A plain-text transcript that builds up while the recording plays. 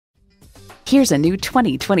Here's a new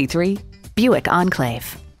 2023 Buick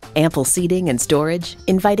Enclave. Ample seating and storage,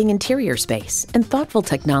 inviting interior space, and thoughtful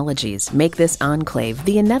technologies make this Enclave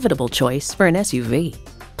the inevitable choice for an SUV.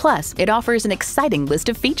 Plus, it offers an exciting list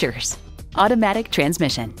of features: automatic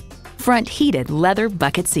transmission, front heated leather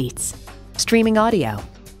bucket seats, streaming audio,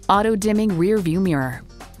 auto-dimming rear view mirror,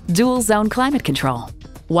 dual zone climate control,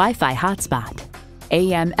 Wi-Fi hotspot,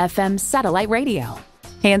 AM/FM satellite radio,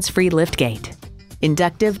 hands-free liftgate,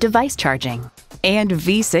 inductive device charging, and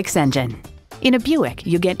V6 engine. In a Buick,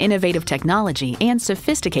 you get innovative technology and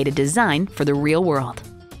sophisticated design for the real world.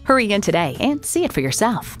 Hurry in today and see it for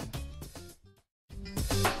yourself.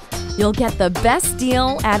 You'll get the best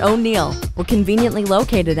deal at O'Neil. We're conveniently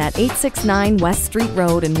located at 869 West Street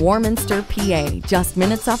Road in Warminster, PA, just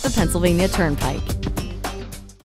minutes off the Pennsylvania Turnpike.